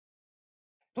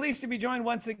Pleased to be joined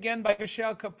once again by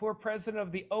Vishal Kapoor, president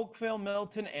of the Oakville,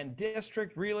 Milton, and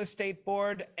District Real Estate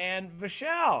Board. And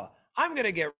Vishal, I'm going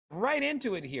to get right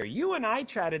into it here. You and I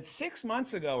chatted 6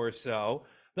 months ago or so.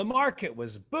 The market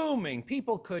was booming.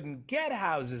 People couldn't get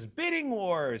houses. Bidding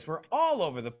wars were all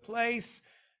over the place.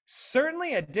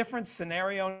 Certainly a different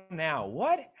scenario now.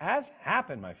 What has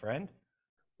happened, my friend?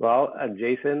 Well,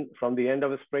 Jason, from the end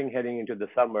of the spring heading into the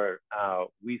summer,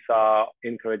 we saw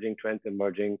encouraging trends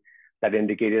emerging that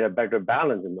indicated a better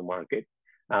balance in the market,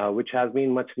 which has been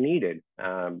much needed,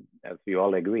 as we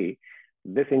all agree.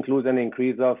 This includes an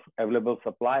increase of available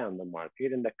supply on the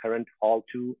market and the current halt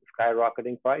to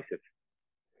skyrocketing prices.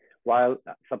 While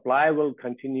supply will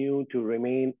continue to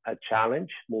remain a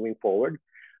challenge moving forward,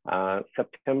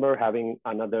 September having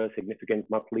another significant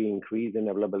monthly increase in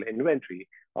available inventory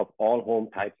of all home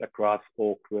types across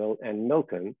Oakville and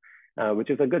Milton,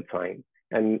 which is a good sign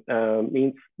and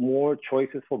means more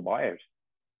choices for buyers.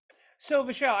 So,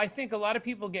 Vishal, I think a lot of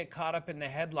people get caught up in the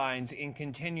headlines in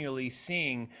continually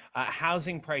seeing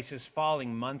housing prices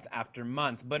falling month after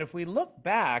month. But if we look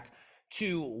back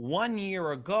to 1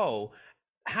 year ago,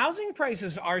 housing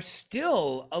prices are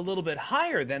still a little bit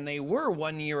higher than they were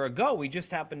 1 year ago. We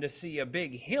just happen to see a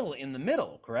big hill in the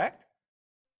middle, correct?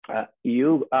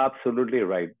 You absolutely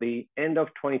right. The end of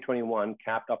 2021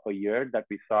 capped off a year that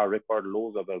we saw record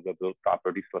lows of available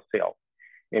properties for sale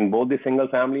in both the single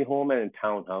family home and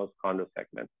townhouse condo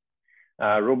segments.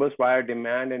 Robust buyer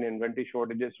demand and inventory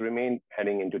shortages remain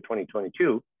heading into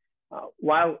 2022.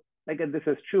 While this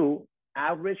is true,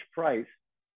 average price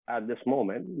at this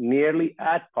moment nearly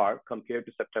at par compared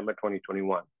to September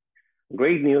 2021.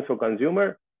 Great news for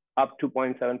consumer, up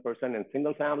 2.7% in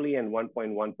single family and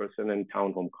 1.1% in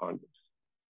townhome condos.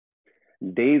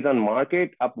 Days on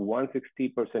market up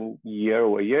 160% year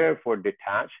over year for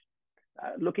detached.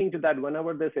 Looking to that,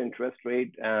 whenever this interest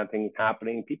rate thing is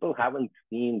happening, people haven't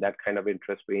seen that kind of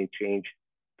interest rate change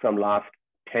from last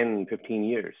 10, 15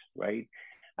 years, right?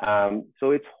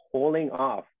 So it's holding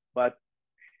off, but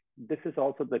this is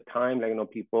also the time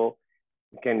people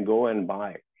can go and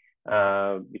buy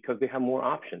because they have more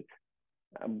options.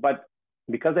 But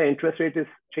because the interest rate is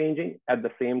changing, at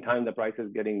the same time the price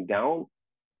is getting down,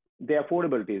 the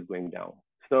affordability is going down.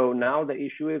 So now the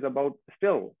issue is about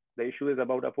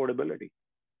affordability.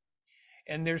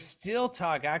 And there's still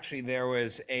talk. Actually, there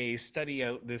was a study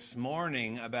out this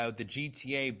morning about the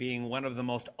GTA being one of the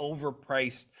most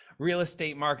overpriced real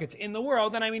estate markets in the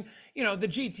world. And I mean, the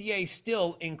GTA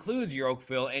still includes your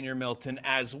Oakville and your Milton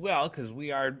as well, because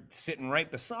we are sitting right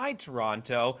beside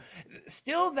Toronto.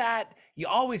 Still, that you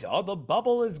always, oh, the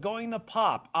bubble is going to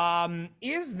pop.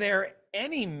 Is there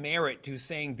any merit to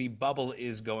saying the bubble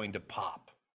is going to pop?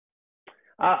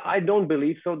 I don't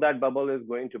believe so that bubble is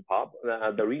going to pop.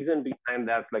 The reason behind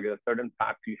that's a certain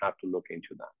fact you have to look into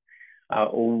that.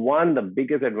 One, the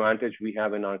biggest advantage we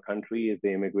have in our country is the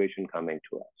immigration coming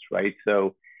to us, right?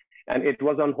 So, and it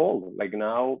was on hold.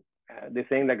 Now, they're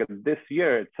saying this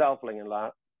year itself, in the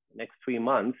next 3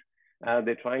 months,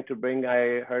 they're trying to bring,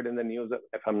 I heard in the news,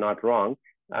 if I'm not wrong,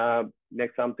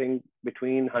 something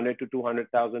between 100 to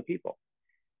 200,000 people.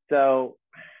 So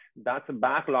that's a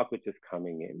backlog which is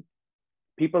coming in.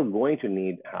 People going to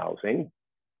need housing.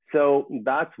 So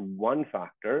that's one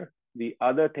factor. The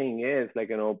other thing is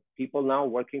people now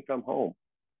working from home.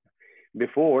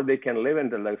 Before they can live in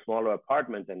the smaller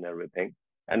apartments and everything,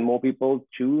 and more people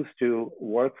choose to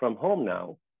work from home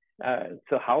now.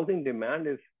 So housing demand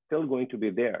is still going to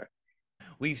be there.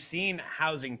 We've seen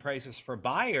housing prices for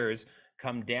buyers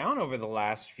come down over the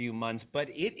last few months, but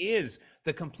it is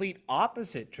the complete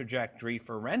opposite trajectory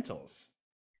for rentals.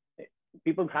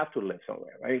 People have to live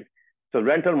somewhere, right? So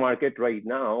rental market right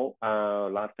now,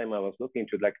 last time I was looking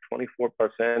to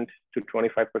 24% to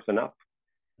 25% up,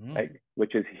 right?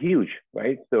 Which is huge,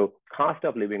 right? So cost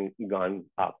of living gone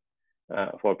up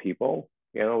for people.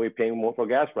 We're paying more for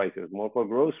gas prices, more for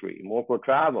grocery, more for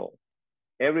travel,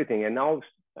 everything. And now,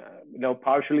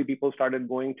 partially people started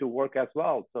going to work as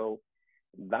well. So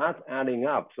that's adding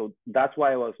up. So that's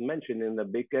why I was mentioning the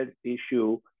biggest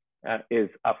issue is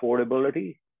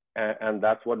affordability. And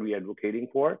that's what we're advocating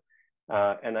for.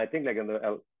 And I think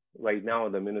right now,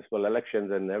 the municipal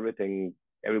elections and everything,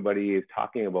 everybody is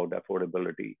talking about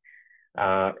affordability.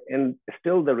 And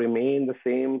still there remain the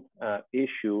same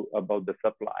issue about the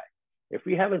supply. If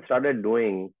we haven't started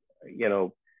doing,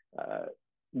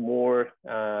 more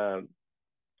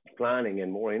planning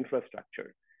and more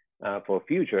infrastructure for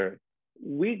future,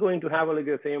 we're going to have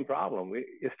the same problem.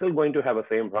 We're still going to have the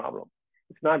same problem.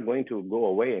 It's not going to go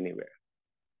away anywhere.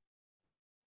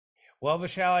 Well,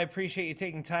 Vishal, I appreciate you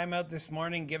taking time out this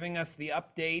morning, giving us the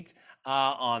update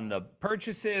on the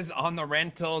purchases, on the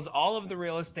rentals, all of the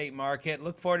real estate market.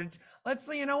 Look forward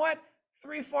to, you know what,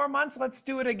 3, 4 months, let's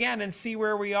do it again and see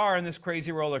where we are in this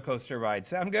crazy roller coaster ride.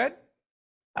 Sound good?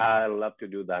 I love to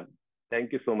do that.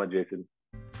 Thank you so much, Jason.